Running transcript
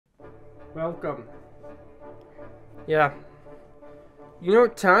Welcome. Yeah. You know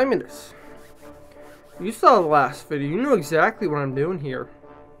what time it is. You saw the last video. You know exactly what I'm doing here.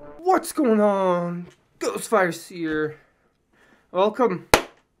 What's going on? Ghostfire here. Welcome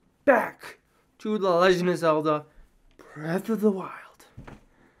back to The Legend of Zelda Breath of the Wild.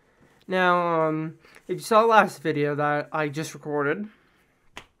 Now, if you saw the last video that I just recorded,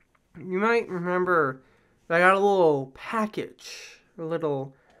 you might remember that I got a little package, a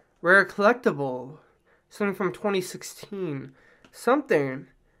little rare collectible, something from 2016, something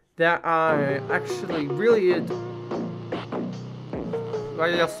that I actually really did. Why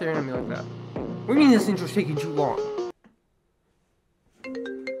are y'all staring at me like that? What do you mean this intro's taking too long?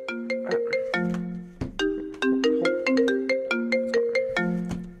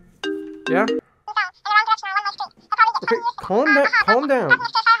 Yeah? Okay, calm down, calm down.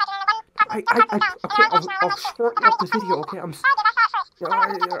 Okay, I'll shorten up the video, okay?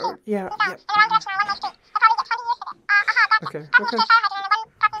 Yeah. Okay.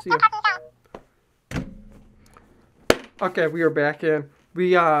 See ya. Okay, we are back in.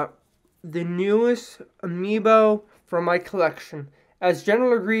 We got the newest amiibo from my collection. As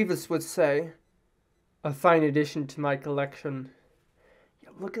General Grievous would say, a fine addition to my collection. Yeah,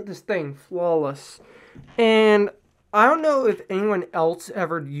 look at this thing, flawless. And I don't know if anyone else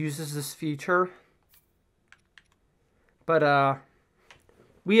ever uses this feature, but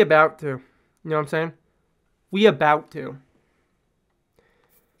we about to. You know what I'm saying? We about to.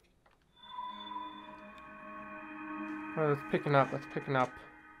 Oh, that's picking up. That's picking up.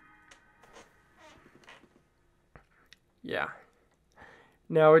 Yeah.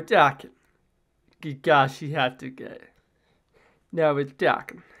 Now we're talking. Gosh, you have to get it. Now we're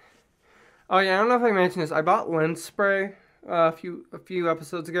talking. Oh yeah, I don't know if I mentioned this. I bought lens spray a few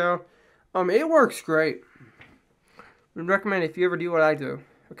episodes ago. It works great. Would recommend it if you ever do what I do.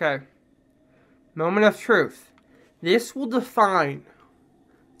 Okay. Moment of truth. This will define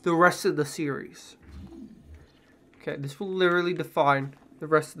the rest of the series. Okay, this will literally define the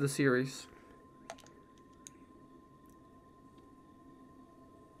rest of the series.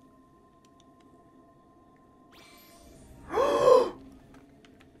 Oh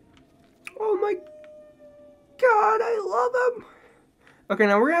my god, I love him! Okay,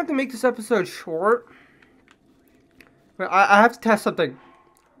 now we're gonna have to make this episode short. But I have to test something.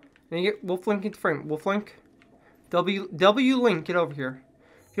 Wolf Link into frame. Wolf Link. W Link, get over here.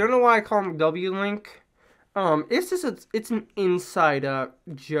 If you don't know why I call him W Link, it's an inside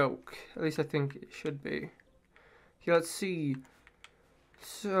joke. At least I think it should be. Okay, let's see.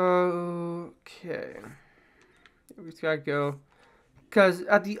 So okay, we just gotta go. Cause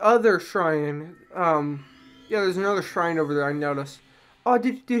at the other shrine, yeah, there's another shrine over there. I noticed. Oh,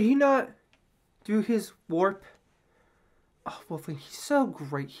 did he not do his warp? Oh, Wolfling, he's so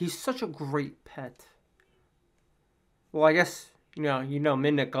great. He's such a great pet. Well, I guess, you know,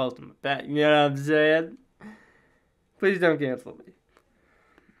 Midnight calls him a pet. You know what I'm saying? Please don't cancel me.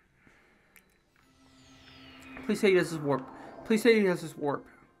 Please say he does his warp. Please say he does his warp.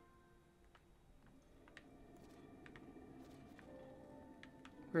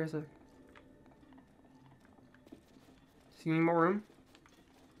 Where is it? Does he need more room?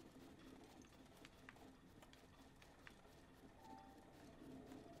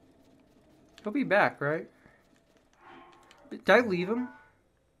 He'll be back, right? Did I leave him?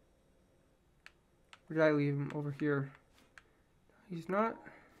 Or did I leave him over here? He's not.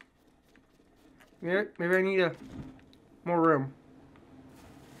 Maybe I need more room.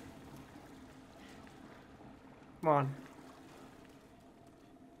 Come on.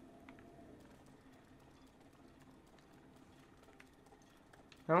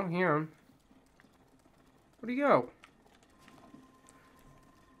 I don't hear him. Where'd he go?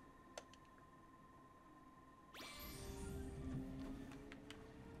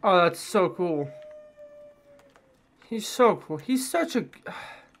 Oh, that's so cool. He's so cool. He's such a...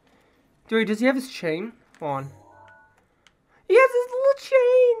 Dude, does he have his chain? Come on. He has his little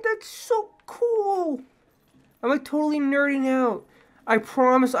chain! That's so cool! I'm like totally nerding out. I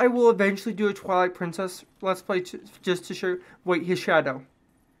promise I will eventually do a Twilight Princess Let's Play just to show... Wait, his shadow.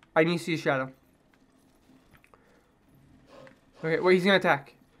 I need to see his shadow. Okay, wait, he's gonna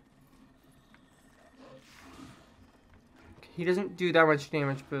attack. He doesn't do that much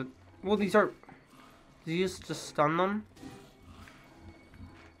damage, but... Well, these are... Does he just stun them?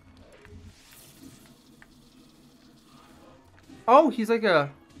 Oh, he's like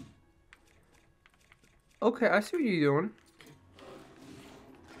a... Okay, I see what you're doing.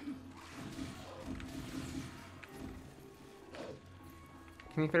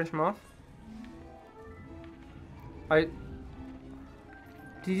 Can you finish him off?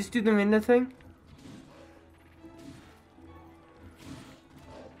 Did you just do the Minda thing?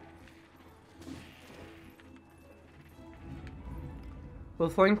 Well,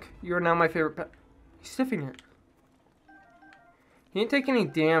 Flink, you are now my favorite pet. He's sniffing it. He didn't take any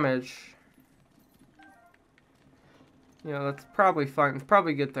damage. Yeah, that's probably fine. It's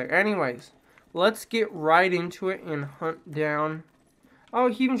probably a good thing. Anyways, let's get right into it and hunt down. Oh,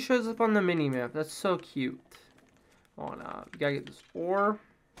 he even shows up on the mini-map. That's so cute. Oh, no. We gotta get this ore.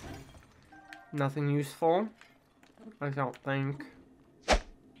 Nothing useful. I don't think.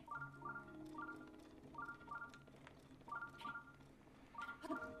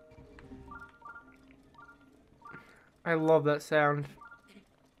 I love that sound.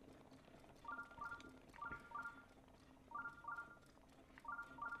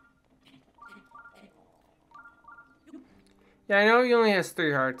 Yeah, I know he only has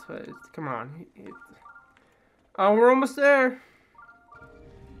 3 hearts, but come on. Oh, we're almost there.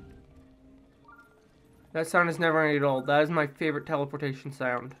 That sound is never gonna get old. That is my favorite teleportation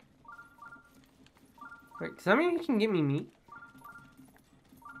sound. Wait, does that mean he can get me meat?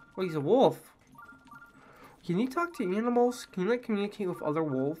 Oh, he's a wolf. Can you talk to animals? Can you, like, communicate with other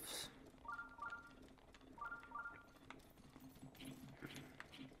wolves?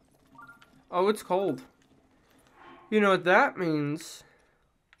 Oh, it's cold. You know what that means?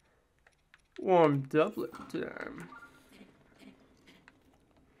 Warm doublet time.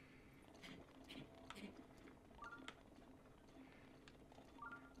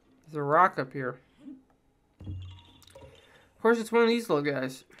 There's a rock up here. Of course, it's one of these little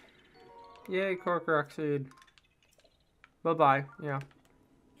guys. Yay, cork rock seed. Bye-bye, yeah.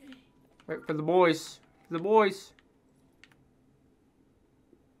 Wait, for the boys. For the boys.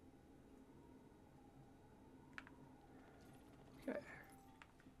 Okay.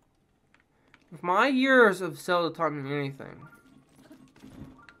 If my years of Zelda taught me anything,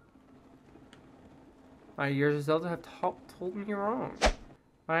 my years of Zelda have told me wrong.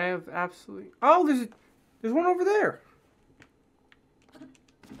 I have absolutely... Oh, there's one over there.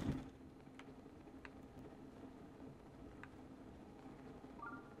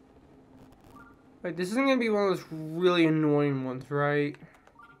 Wait, this isn't gonna be one of those really annoying ones, right?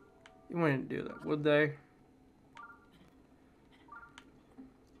 You wouldn't do that, would they?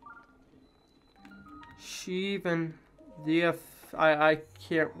 Sheevan, I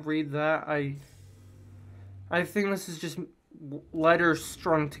can't read that. I think this is just letters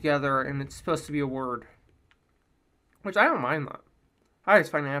strung together, and it's supposed to be a word. Which I don't mind that. I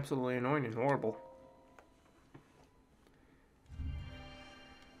just find it absolutely annoying and horrible.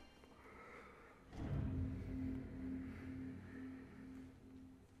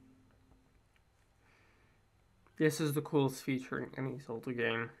 This is the coolest feature in any Zelda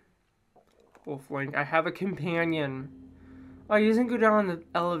game. Wolf Link. I have a companion. Oh, he doesn't go down the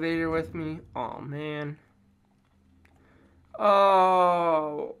elevator with me. Oh, man.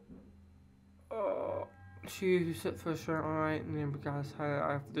 Oh. Oh. She who set for sure. Alright, and then because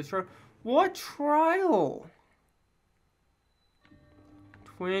I have to destroy. What trial?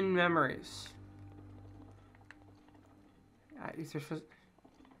 Twin memories. These are supposed...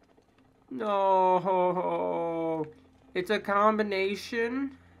 No, it's a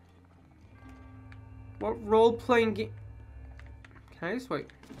combination. What role-playing game? Can I just wait?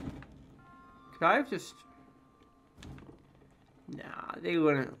 Could I have just? Nah, they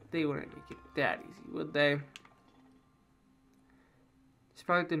wouldn't make it that easy, would they? It's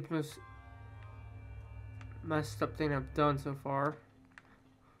probably the most messed up thing I've done so far.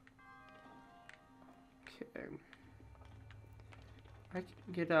 Okay, I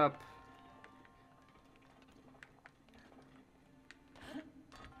can get up.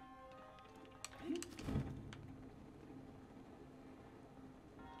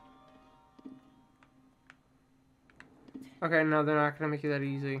 Okay, no, they're not gonna make it that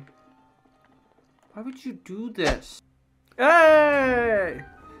easy. Why would you do this? Hey!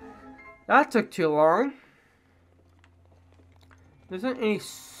 That took too long. There isn't any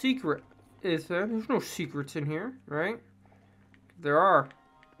secret, is there? There's no secrets in here, right? If there are,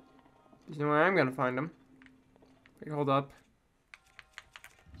 there's no way I'm gonna find them. Wait, hold up.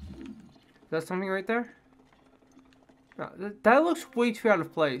 Is that something right there? No, that looks way too out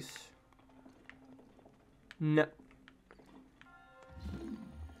of place. No.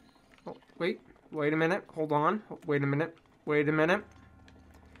 Oh, wait a minute. Hold on. Wait a minute.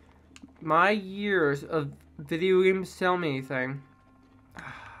 My years of video games tell me anything.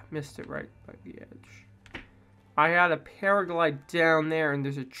 Missed it right by the edge. I had a paraglide down there, and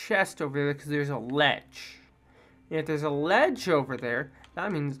there's a chest over there because there's a ledge. And if there's a ledge over there,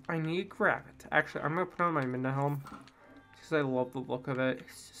 that means I need to grab it. Actually, I'm going to put on my midnight helm. because I love the look of it.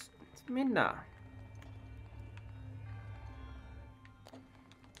 It's Midna.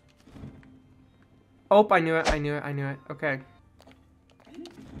 Oh, I knew it. Okay.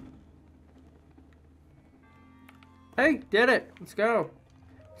 Hey, did it. Let's go.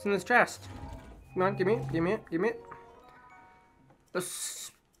 It's in this chest. Come on, give me it. A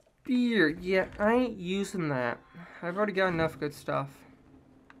spear. Yeah, I ain't using that. I've already got enough good stuff.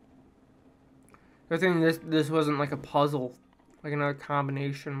 I think this wasn't like a puzzle, like another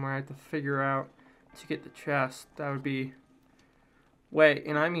combination where I had to figure out to get the chest. That would be way,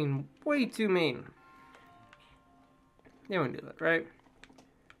 and I mean way too mean. They wouldn't do that, right?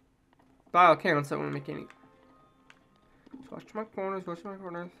 Bile counts, that wouldn't make any. Just watch my corners,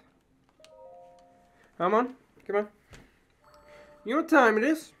 Come on. You know what time it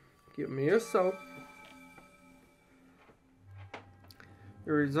is? Give me a soul.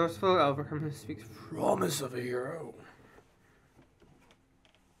 You're resourceful, overcome speaks promise of a hero.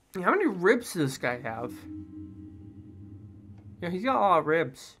 How many ribs does this guy have? Yeah, he's got a lot of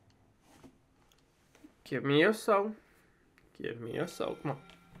ribs. Give me a soul. Give me a soul. Come on.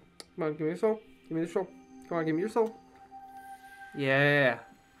 Come on, give me a soul. Give me the soul. Come on, give me your soul. Yeah.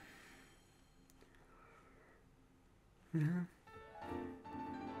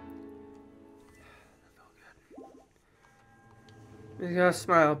 He's gonna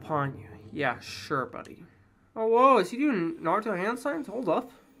smile upon you. Yeah, sure, buddy. Oh, whoa, is he doing Naruto hand signs? Hold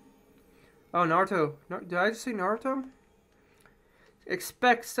up. Oh, Naruto. Did I just say Naruto?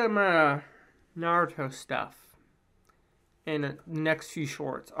 Expect some, Naruto stuff in the next few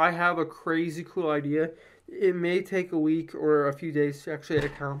shorts. I have a crazy cool idea. It may take a week or a few days to actually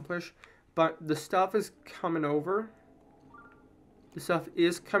accomplish, but the stuff is coming over. The stuff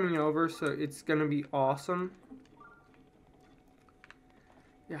is coming over, so it's gonna be awesome.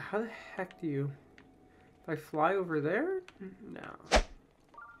 Yeah, how the heck do you... If I fly over there? No.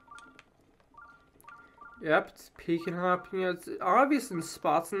 Yep, it's peeking up. You know, it's obvious in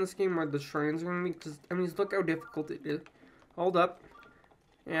spots in this game where the shrines are going to be. Just, I mean, look how difficult it is. Hold up.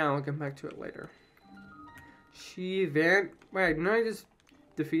 Yeah, I'll get back to it later. Wait, didn't I just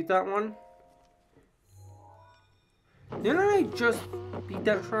defeat that one? Didn't I just beat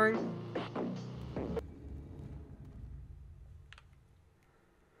that shrine?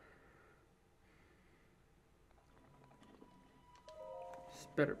 This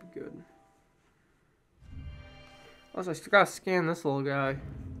better be good. Also, I still gotta scan this little guy.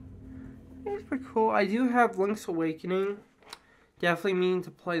 It's pretty cool. I do have Link's Awakening. Definitely mean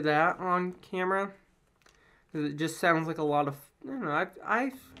to play that on camera. It just sounds like a lot of... I don't know,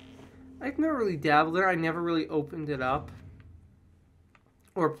 I've never really dabbled in it. I never really opened it up.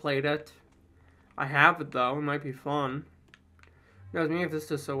 Or played it. I have it though. It might be fun. Knows me if this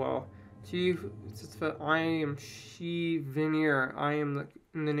does so well. I am Veneer. I am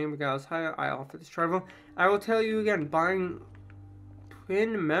in the name of God's high. I offer this travel. I will tell you again. Buying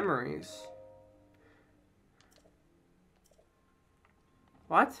twin memories.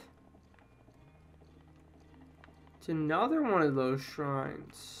 What? It's another one of those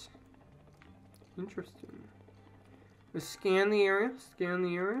shrines. Interesting. Let's scan the area. Scan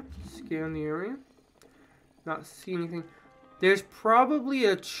the area. Scan the area. Not see anything. There's probably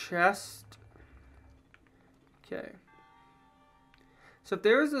a chest. Okay. So if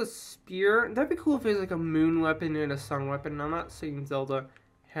there's a spear, that'd be cool if there's like a moon weapon and a sun weapon. I'm not saying Zelda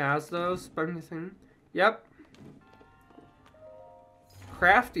has those, but I'm just saying. Yep.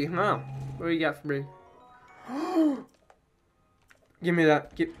 Crafty, huh? What do you got for me? Give me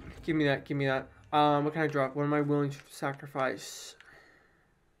that. Give me that. Give me that. What can I drop? What am I willing to sacrifice?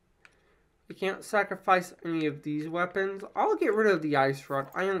 I can't sacrifice any of these weapons. I'll get rid of the ice rod.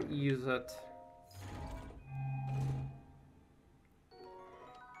 I don't use it.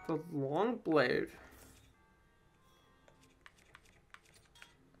 The long blade.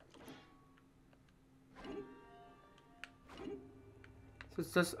 So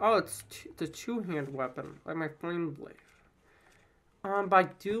it's just, oh, it's the two-hand weapon, like my flame blade. But I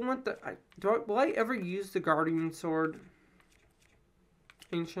do want the, will I ever use the guardian sword?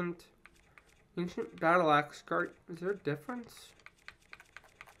 Ancient battle axe guard. Is there a difference?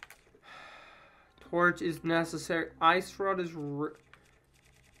 Torch is necessary. Ice rod is.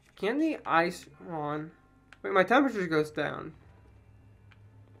 Can the ice on? Wait, my temperature goes down.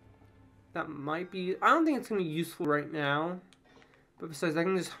 That might be. I don't think it's gonna be useful right now. But besides, I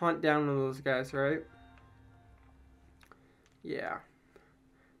can just hunt down one of those guys, right? Yeah.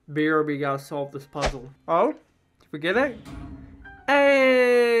 BRB gotta solve this puzzle. Oh, did we get it?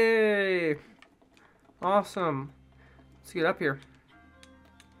 Hey! Awesome. Let's get up here.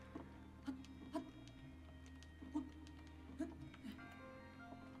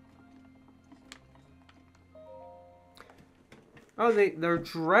 Oh, they're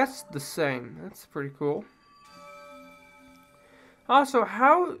dressed the same. That's pretty cool. Also,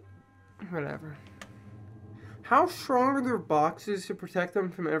 whatever. How strong are their boxes to protect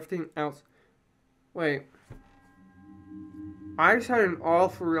them from everything else? Wait. I just had an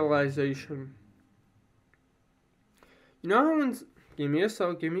awful realization. You know how give me a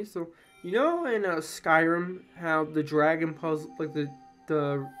soul. You know in Skyrim how the dragon puzzle, like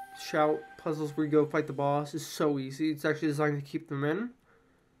the shout puzzles where you go fight the boss is so easy. It's actually designed to keep them in.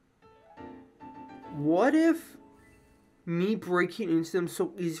 What if me breaking into them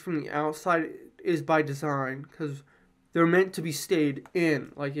so easy from the outside is by design? Because they're meant to be stayed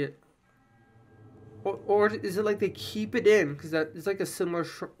in, like it. Or is it like they keep it in? Because that is like a similar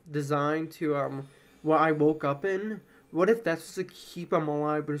design to what I woke up in. What if that's supposed to keep them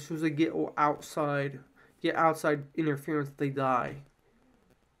alive, but as soon as they get outside interference, they die?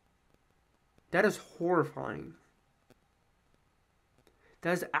 That is horrifying.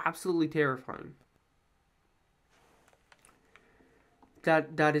 That is absolutely terrifying.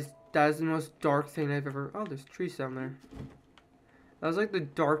 That is the most dark thing I've ever. Oh, there's trees down there. That was like the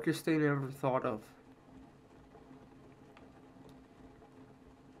darkest thing I ever thought of.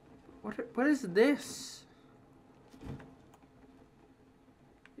 What is this?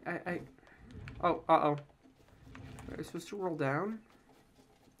 Oh, uh-oh. Am I supposed to roll down?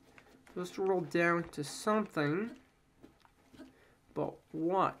 Supposed to roll down to something. But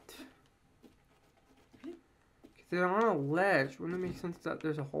what? They're on a ledge. Wouldn't it make sense that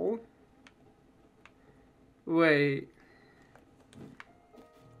there's a hole? Wait.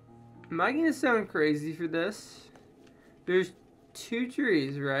 Am I gonna sound crazy for this? There's 2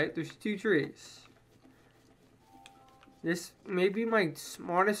 trees, right? There's 2 trees. This may be my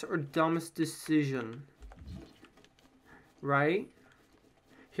smartest or dumbest decision. Right?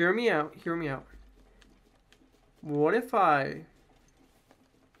 Hear me out. What if I...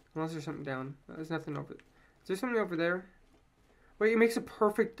 Unless there's something down. There's nothing over there. Is there something over there? Wait, it makes a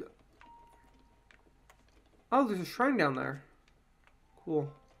perfect... Oh, there's a shrine down there.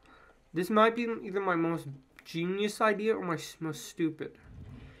 Cool. This might be either my most genius idea or my most stupid.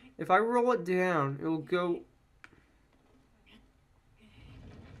 If I roll it down, it will go...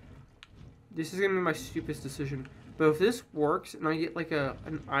 This is gonna be my stupidest decision. But if this works and I get like a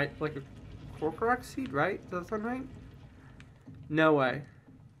Korkorok seed, right? Does that sound right? No way.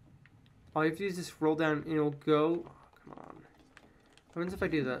 All you have to do is just roll down and it'll go. Oh, come on. What happens if I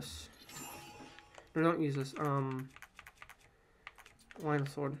do this? No, don't use this. Line of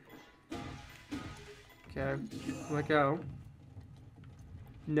sword. Okay. Let go.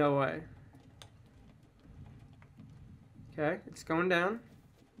 No way. Okay, it's going down.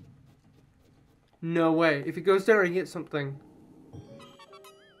 No way. If it goes down, I get something.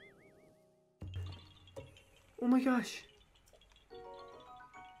 Oh my gosh.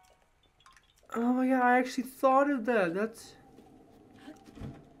 Oh my god, I actually thought of that. That's...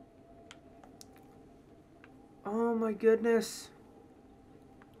 Oh my goodness.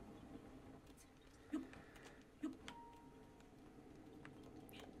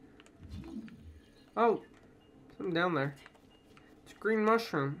 Oh. Something down there. It's a green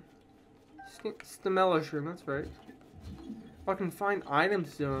mushroom. It's the mushroom, that's right. Oh, I can find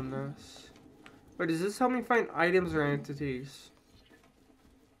items doing this. Wait, does this help me find items or entities?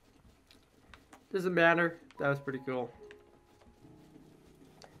 Doesn't matter. That was pretty cool.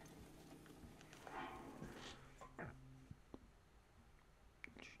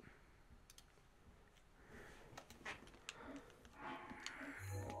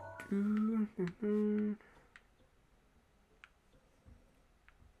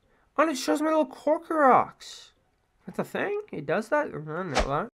 Oh, it shows my little Korkoroks. That's a thing? It does that? I don't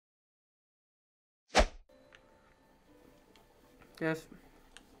know that. Yes.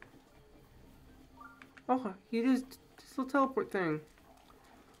 Oh, he does this little teleport thing.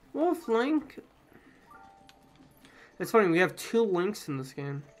 Wolf Link. It's funny, we have 2 links in this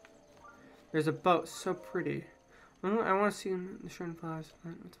game. There's a boat, so pretty. I want to see the shrine flowers.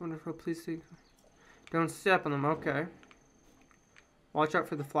 It's wonderful. Please see. Don't step on them. Okay. Watch out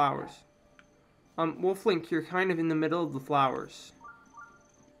for the flowers. Wolf Link, you're kind of in the middle of the flowers.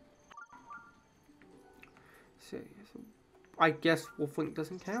 So, I guess Wolf Link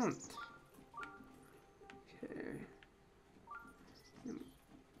doesn't count. Okay.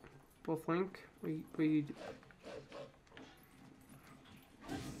 Wolf Link, what you do?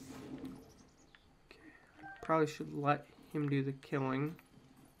 Probably should let him do the killing.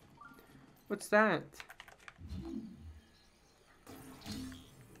 What's that?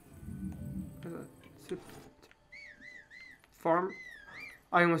 Farm?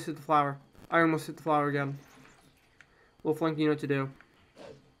 I almost hit the flower. I almost hit the flower again. Wolflink, you know what to do.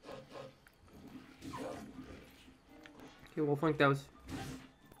 Okay, Wolflink, that was...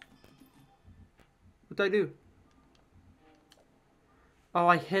 What did I do? Oh,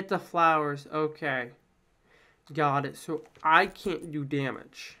 I hit the flowers. Okay. Got it. So I can't do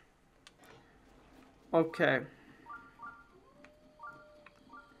damage. Okay.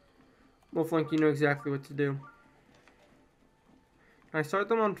 Wolflink, you know exactly what to do. Can I start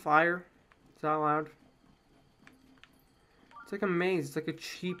them on fire? Is that allowed? It's like a maze. It's like a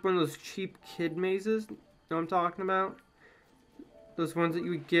cheap, one of those cheap kid mazes. You know what I'm talking about? Those ones that you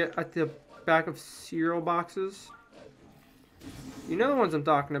would get at the back of cereal boxes. You know the ones I'm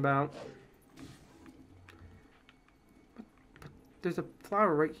talking about. But there's a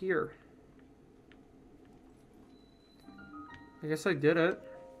flower right here. I guess I did it.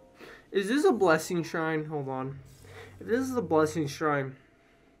 Is this a blessing shrine? Hold on. If this is a blessing shrine,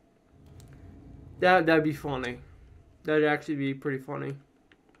 that'd be funny. That'd actually be pretty funny.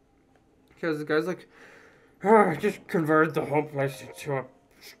 Because the guy's like, oh, just convert the whole place into a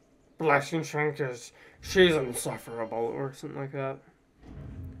blessing shrine because she's insufferable or something like that.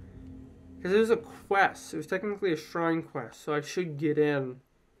 Because it was a quest. It was technically a shrine quest. So I should get in,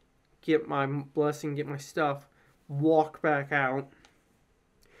 get my blessing, get my stuff, walk back out.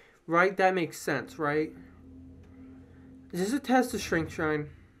 Right? That makes sense, right? Is this a test of shrink shrine?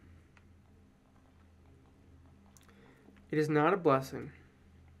 It is not a blessing.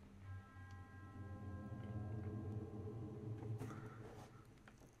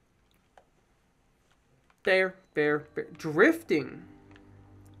 There. Drifting.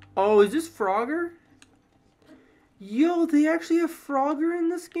 Oh, is this Frogger? Yo, they actually have Frogger in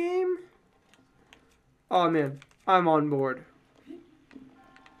this game? Oh, man. I'm on board.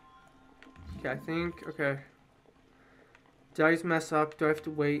 Okay, I think... Okay. Did I just mess up? Do I have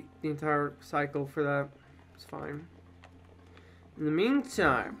to wait the entire cycle for that? It's fine. In the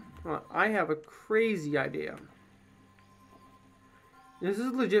meantime, I have a crazy idea. This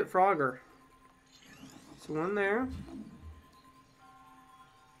is legit Frogger. So one there.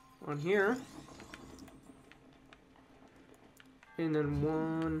 One here. And then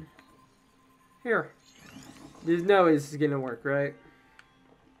one here. There's no way this is gonna work, right?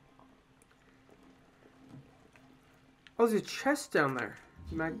 Oh, there's a chest down there.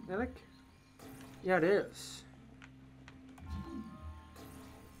 Magnetic? Yeah, it is.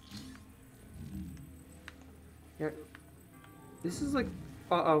 Yeah. This is like...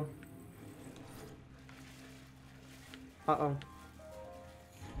 Uh-oh. Uh-oh.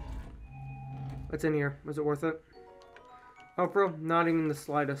 What's in here? Was it worth it? Oh, bro, not even the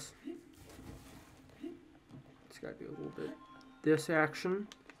slightest. Just gotta do a little bit. This action.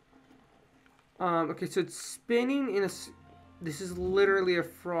 Okay, so it's spinning in a... This is literally a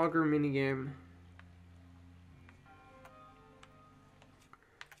Frogger minigame.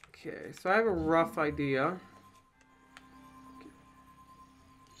 Okay, so I have a rough idea.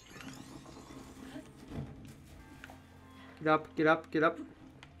 Get up, get up, get up.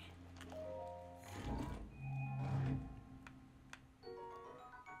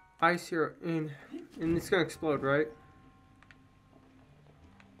 Ice here, and it's gonna explode, right?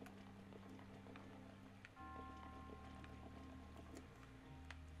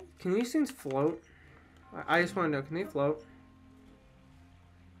 Can these things float? I just want to know, can they float?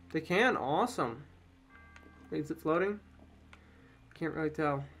 They can, awesome. Is it floating? Can't really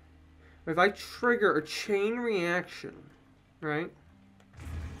tell. If I trigger a chain reaction, right?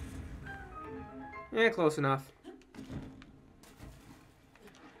 Yeah, close enough.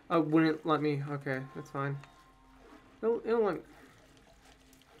 Oh, wouldn't let me. Okay, that's fine. It'll let me.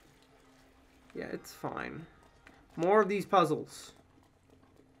 Yeah, it's fine. More of these puzzles.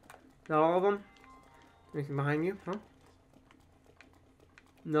 Not all of them? Anything behind you? Huh?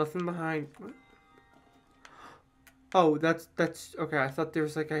 Nothing behind. What? Oh, that's okay. I thought there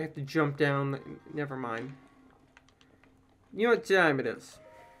was like I have to jump down. Never mind. You know what time it is?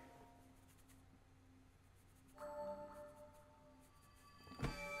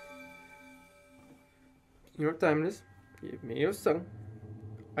 You know what time it is? Give me your soul.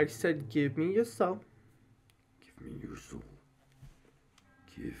 I said, give me your soul. Give me your soul.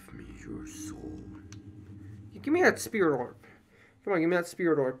 Give me your soul. Give me that spirit orb. Come on, give me that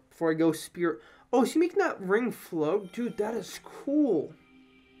spirit orb before I go spirit. Oh, is he making that ring float? Dude, that is cool.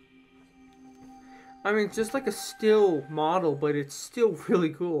 I mean, it's just like a still model, but it's still really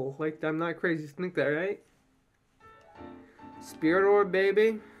cool. Like, I'm not crazy to think that, right? Spirit orb,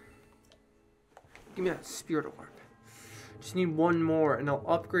 baby. Give me that spirit orb. Just need one more, and I'll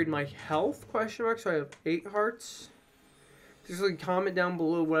upgrade my health, question mark, so I have 8 hearts. Just like comment down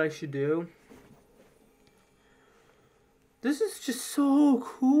below what I should do. This is just so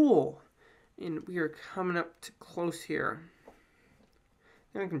cool. And we are coming up to close here.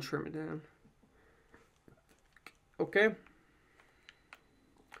 I can trim it down. Okay.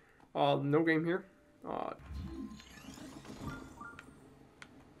 No game here.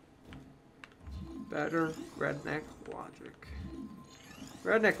 Better redneck logic.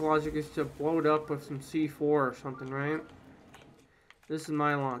 Redneck logic is to blow it up with some C4 or something, right? This is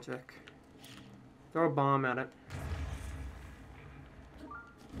my logic. Throw a bomb at it.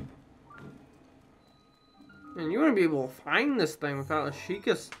 And you wouldn't be able to find this thing without a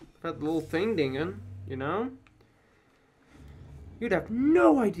Sheikah, without the little thing dinging, you know? You'd have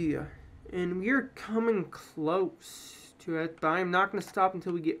no idea. And we're coming close to it, but I'm not going to stop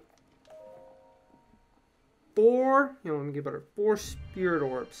until we get 4, you know, let me get better, 4 spirit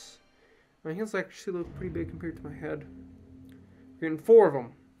orbs. My hands actually look pretty big compared to my head. We're getting 4 of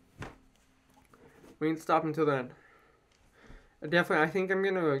them. We ain't stopping until then. I think I'm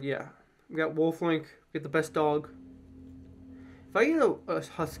gonna, yeah. We got Wolf Link, get the best dog. If I get a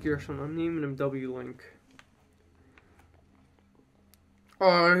Husky or something, I'm naming him W Link.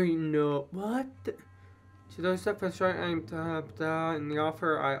 I know. What? To those that first try, I'm tapped out in the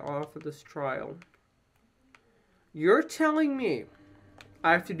offer. I offer this trial. You're telling me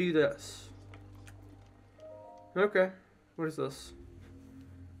I have to do this? Okay. What is this?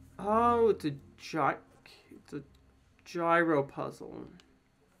 Oh, it's a gyro puzzle.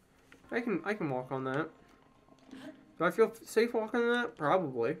 I can walk on that. Do I feel safe walking on that?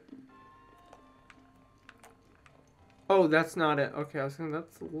 Probably. Oh, that's not it. Okay, I was thinking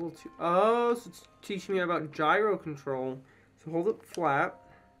that's a little too... Oh, so it's teaching me about gyro control. So hold it flat.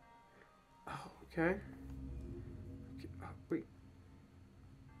 Oh, okay. Oh, wait.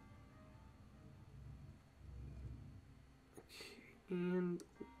 Okay, and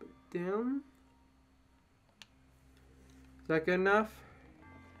put it down. Is that good enough?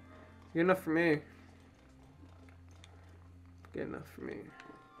 Good enough for me. Good enough for me.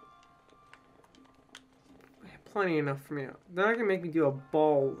 Plenty enough for me. They're not gonna make me do a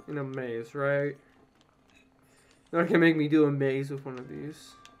ball in a maze, right? They're not gonna make me do a maze with one of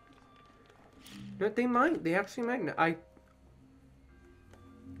these. No, they might. They actually might. Okay.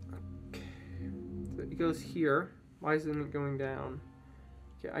 So it goes here. Why isn't it going down?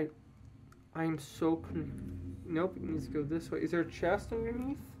 Okay, I'm so nope, it needs to go this way. Is there a chest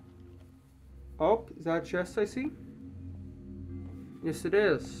underneath? Oh, is that a chest I see? Yes, it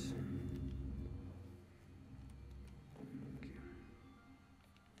is.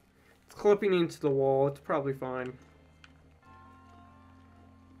 Clipping into the wall, it's probably fine.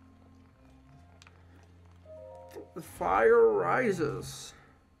 The fire rises.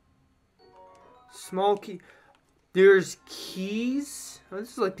 Small key. There's keys? Oh,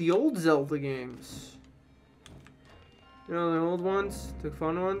 this is like the old Zelda games. You know, the old ones? The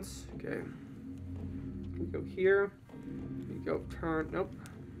fun ones? Okay. We go here. We go turn. Nope.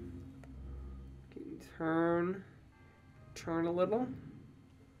 Okay, turn. Turn a little.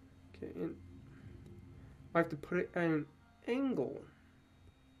 Okay, and I have to put it at an angle.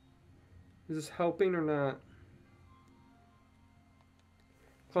 Is this helping or not?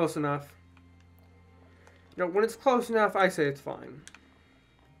 Close enough. You know, when it's close enough, I say it's fine.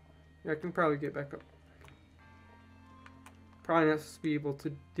 Yeah, I can probably get back up. Probably not supposed to be able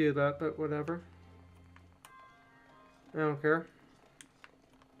to do that, but whatever. I don't care.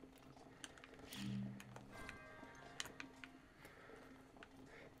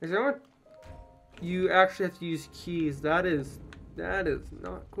 Is that what you actually have to use keys? That is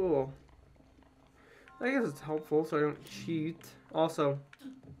not cool. I guess it's helpful so I don't cheat. Also,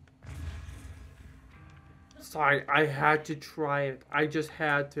 sorry, I had to try it. I just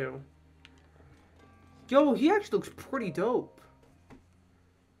had to. Yo, he actually looks pretty dope.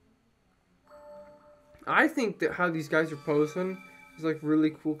 I think that how these guys are posing is like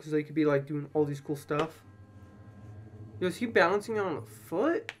really cool because they could be like doing all these cool stuff. Yo, is he balancing on a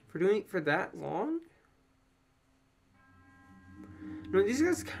foot for doing it for that long? No, these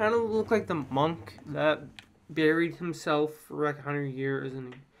guys kind of look like the monk that buried himself for like 100 years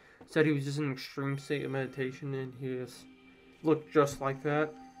and said he was just in an extreme state of meditation, and he just looked just like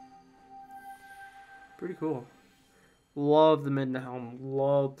that. Pretty cool. Love the Midna helm.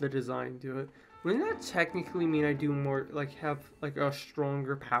 Love the design to it. Wouldn't that technically mean I do more, like have like a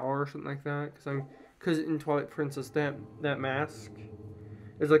stronger power or something like that? Because in Twilight Princess that mask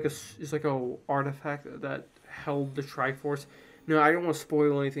is like a artifact that held the Triforce. No, I don't want to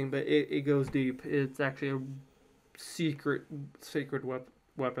spoil anything, but it goes deep. It's actually a sacred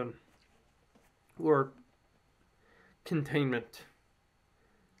weapon. Or containment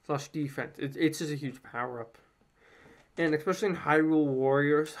 / defense. It's just a huge power-up. And especially in Hyrule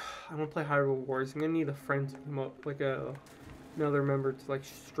Warriors, I want to play Hyrule Warriors. I'm gonna need a friend to come up, like another member to like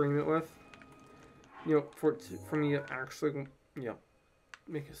stream it with. You know, for me to actually, you know,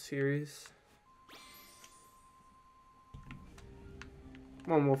 make a series.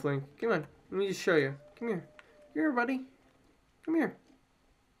 Come on, Wolfling. Come on. Let me just show you. Come here. Come here, buddy. Come here.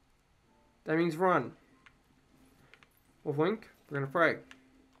 That means run. Wolfling, we're gonna fight.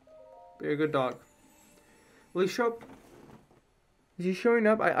 Be a good dog. Will he show up? Is he showing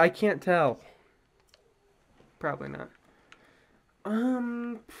up? I can't tell. Probably not.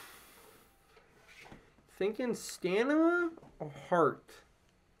 Thinking stamina or heart?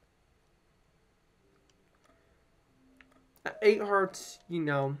 8 hearts, you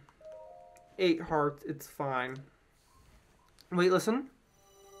know. 8 hearts, it's fine. Wait, listen.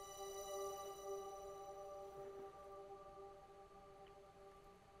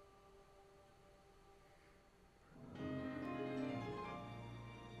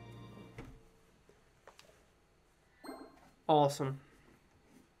 Awesome.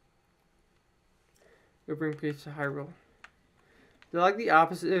 Go bring peace to Hyrule. They're like the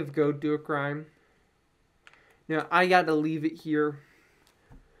opposite of go do a crime. Now, I got to leave it here.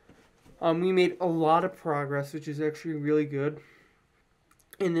 We made a lot of progress, which is actually really good.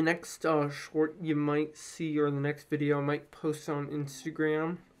 In the next short you might see, or the next video I might post on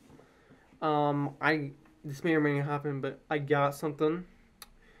Instagram. This may or may not happen, but I got something.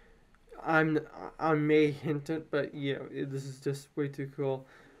 I may hint it, but yeah, this is just way too cool.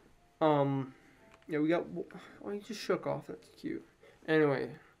 Yeah, we got. Oh, you just shook off. That's cute. Anyway,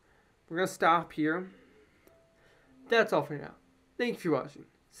 we're gonna stop here. That's all for now. Thank you for watching.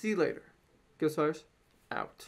 See you later. Ghostfires out.